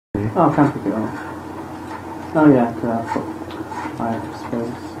Oh, I can pick it up. Oh yeah, I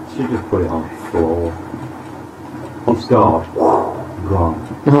suppose. Should just put it on the floor. It's gone. Gone.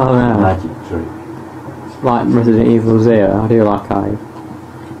 Oh no. Magic trick. It's like Resident Evil 0. I do like Hive.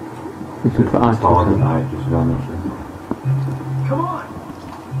 You can put items Hard in. and I just vanishes. Come on.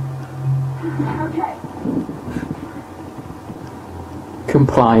 Okay.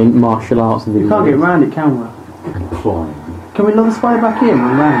 Compliant martial arts We can't get round it, can we? Complying. Can we load the spider back in and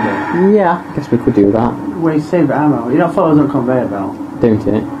round it? Yeah, I guess we could do that. Where you save the ammo. You don't follow us on conveyor belt. Don't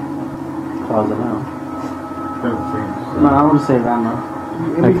it? Cars them out. Don't think so. Man, I want to save ammo.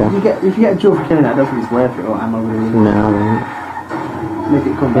 Okay. If you get a jewel for killing it, I don't think it's worth it or ammo really. No, I won't. Make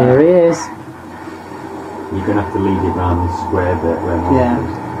it come back. There he is. You're going to have to lead it round this square bit where Yeah.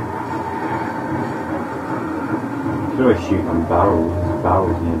 Could always shoot on barrels. There's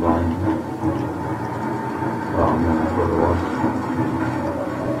barrels nearby. Oh no, that's what it was.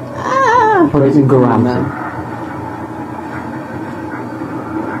 Put it in grabs him.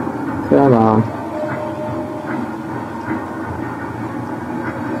 Come on.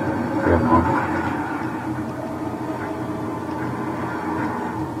 Come on.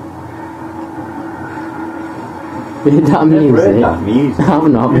 Did that Never heard music? that music.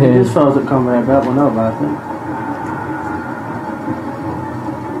 I've not If heard. this follows at conveyor belt, we'll know about it.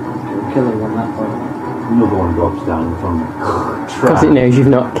 Killer one, that one. Another one drops down from Because it knows you've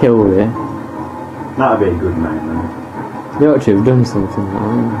not killed it. That'd be a good moment. You ought to have done something like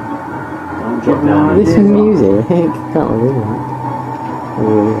Don't drop down. that. This music, can't believe that.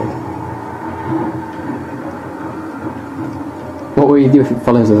 Weird. What will you do if it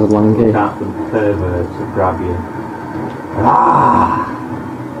follows us along here? Out the perverts that grab you. Ah!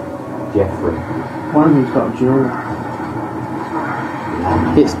 Jeffrey. One of them's got a jewel.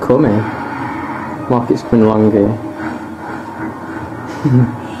 It's coming. Like it's coming along here.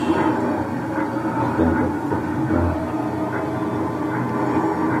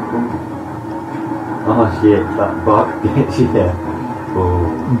 Oh shit, that bug gets you there. Oh.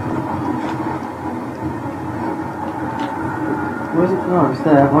 Where's it? Oh, it's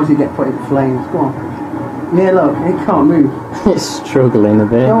there. How does it get put in flames? Go on. Yeah, look, it can't move. It's struggling a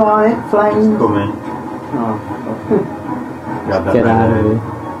bit. Go on, it flames. Coming. Oh, Grab that Get out of red here.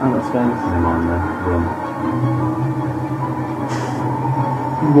 I've got space. Never mind then. Run.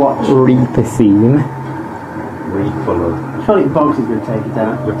 Watch. Reaper theme. Recoloured. Surely Boggs is going to take it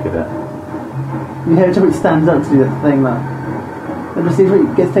out. Look at it. You know, every time it stands up to do that thing, like. And just see if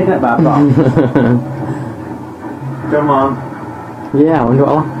it gets taken out by a box. Come on. Yeah, I wonder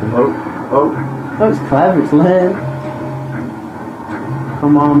what'll happen. Oh. Oh. Oh, it's clever, it's learned.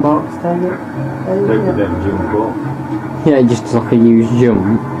 Come on, Box, take it. Take Look at it. them jump up. Yeah, just like a huge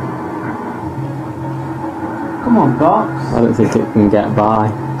jump. Come on, Box. I don't think it can get by.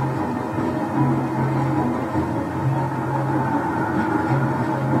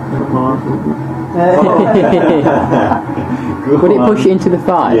 Come on. Would it push it into the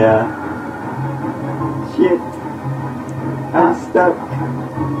fire? Yeah. Shit. I'm stuck.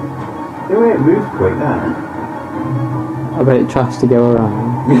 The way it moves quick, that. I bet it tries to go around.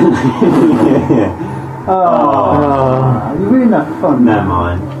 Yeah. Oh, you really not fun. Never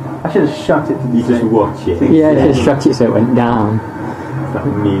mind. I should have shot it to the You just thing. watch it. Yeah, it just shot it so it went down. That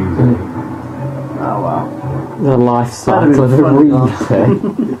music. Oh wow. The life That'd cycle have of a been reaper.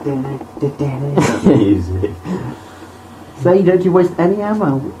 That music. Say, don't you waste any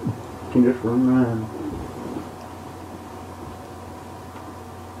ammo. You can just run around.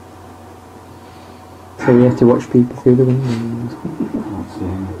 So you have to watch people through the windows. What's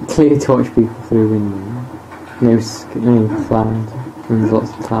in? Clear to watch people through windows. No clouds. And there's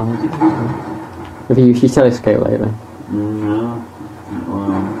lots of clouds. Have you used your telescope lately? No.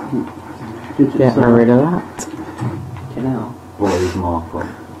 Well, Get rid of that. You know. what is Marco?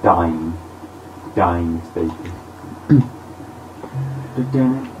 Dying. Dying station.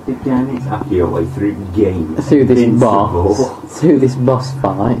 It's after your way through the game. Through this Invincible. boss. Through this boss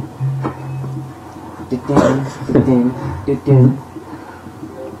fight.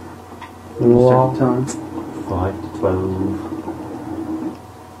 What? Time. 5 to 12.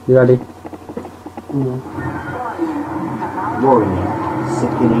 You ready? Worrying.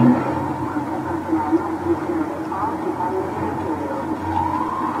 Sickening.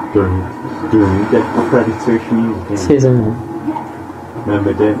 Doing Dead Predator-ish music. It is, isn't it?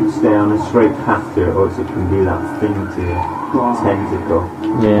 Remember, don't stay on a straight path to it, or else it can do that thing to you. Tentacle.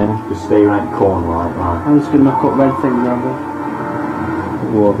 Yeah. Just stay right corner like that. I'm just gonna knock up red things over.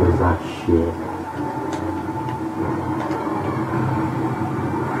 What was that shit?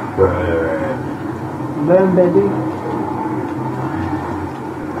 Burn, baby.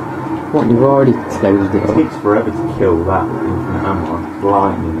 What, you've already closed it It up? takes forever to kill that infinite ammo,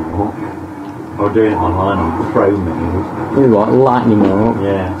 lightning or I was doing it online on Chrome mode. Ooh, what, lightning or?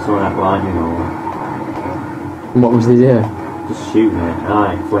 Yeah, someone had lightning or And what was they doing? just shooting it, and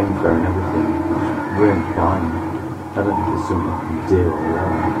I had flamethrower and everything. Just weren't dying. I don't think there's something you can do or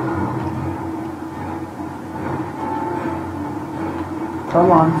whatever. Come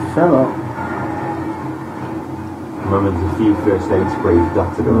on, fill up. Remember, there's a few first aid sprays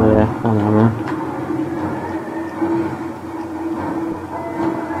dotted around. Yeah, I know, man.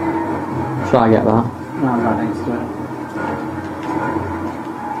 Shall I get that? No, I'm right next to it.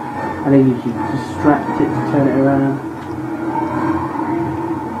 I think you should distract it to turn it around.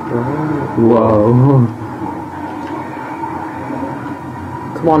 Whoa.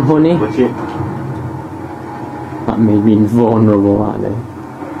 Come on, honey. Watch it. That made me invulnerable, that did.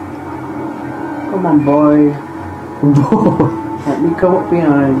 Come on, boy. Let me come up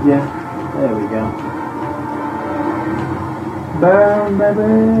behind you. There we go. Burn,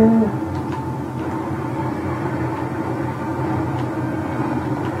 baby.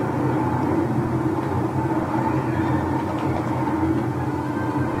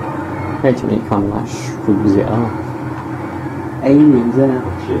 Actually, it kind of like shrews it off. Aliens, isn't it?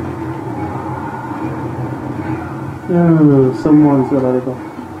 Watch it. Oh, someone's got a little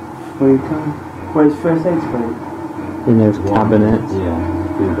freak on. Where's first aid spray? In those cabinets. Yeah,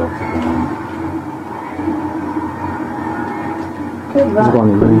 few dotted around. Look at that. There's one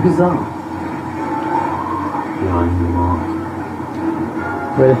in there. Who's that? Behind the mark.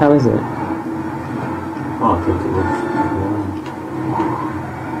 Where the hell is it? Oh, I thought it was.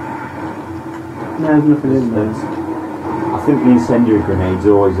 No, there's nothing in there. I think the incendiary grenades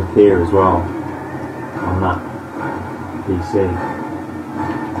always appear as well on that PC.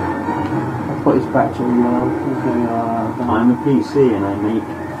 I'll put his battery low. There's no yard. I'm a PC and I make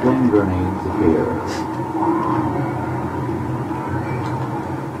flame grenades appear.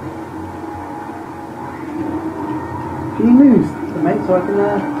 Can you move the mate so I can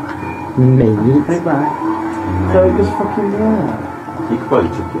put Mate. it back? So it just fucking You could probably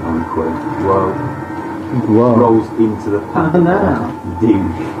chuck it on quick. Well, Whoa. rolls into the path. Oh, no.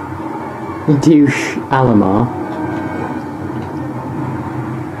 Douche. Douche Alamar.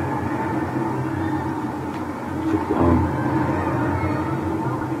 Chuck it on.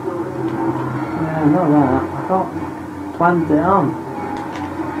 Yeah, not that. I can't plant it on.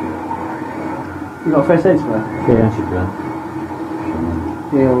 You got first aid spray? Yeah. Chuck it on.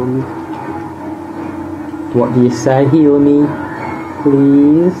 Heal me. What do you say? Heal me,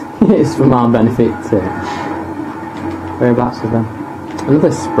 please. It's for my benefit too. Whereabouts is them?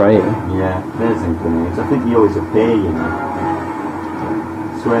 Another spray. Yeah, there's them grenades. I think they always appear, you know.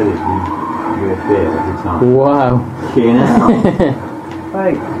 I swear that you appear every time. Wow. You know?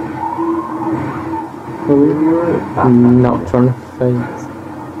 Hey, Knocked on the face.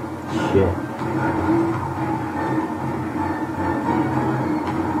 Shit.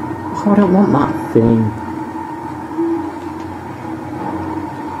 Oh, I don't want that thing.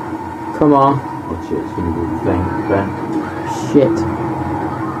 Come on. Watch it, it's going to be the thing, Ben. Shit.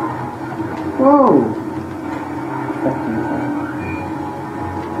 whoa! Fucking thing.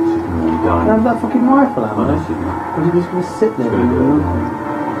 She's going to die. Have that fucking rifle Oh, ammo? no, she's not. Or is he just going to sit there? She's going to do it. and-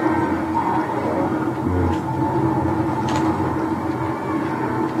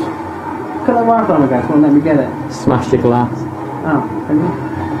 Look at that rifle ammo, guys. Won't let me get it. Smash the glass. Oh, can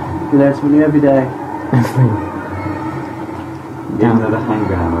you? You learn something new every day. Even though the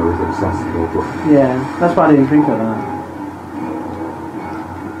handgun ammo is accessible, but Yeah, that's why I didn't think of that.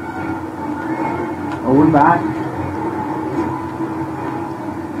 Oh, we're back.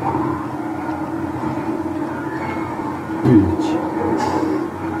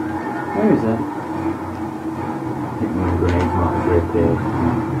 Where is it? I think one of the grenades might have reappeared.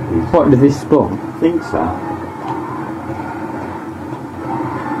 What, did this spawn? I think so.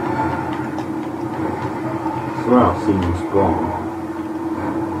 I swear I've seen them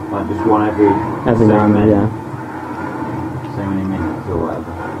spawn. Like just one every Every so now and then, many- yeah. so many minutes or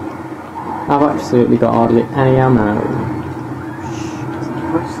whatever. I've absolutely got hardly any ammo.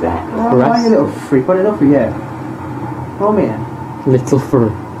 What's that? Oh, why you little freak? What did it for you? Come here. Little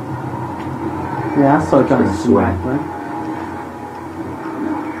fruit. Yeah, I saw Johnny Just sweat, sweat. man.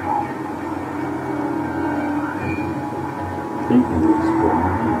 I think they would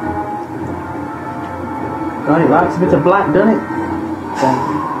spawn. God, it likes a bit of black, doesn't it? Then,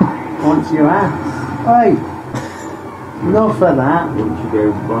 wants your ass. Hey! Enough of that. Wouldn't you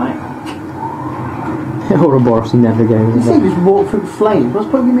go black? Uroboros never You goes. see, just walk through flames. What's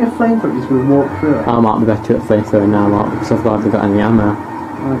the point of giving me a flame for it? Just going to walk through it. I might be better at flamethrower now, Mark, because I've hardly got any ammo.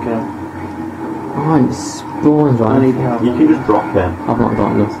 Okay. Oh, it spawns I need right. help. You can just drop her. I've not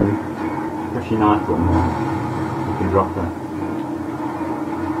got nothing. Press your knife button there. You can drop her.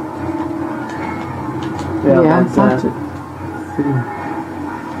 Yeah, I'm that's, trying to.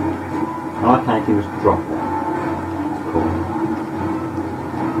 I like how you can just drop her. It's cool.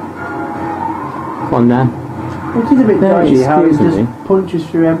 Come on then. Which is a bit No, dodgy, how it excuse me. just punches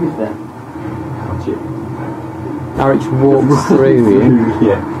through everything. Watch it. How it walks through you.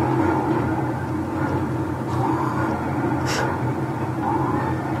 Yeah.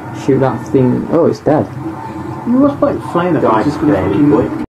 Shoot that thing. Oh, it's dead. You must like flying up, Died it's just gonna fairly fucking quick.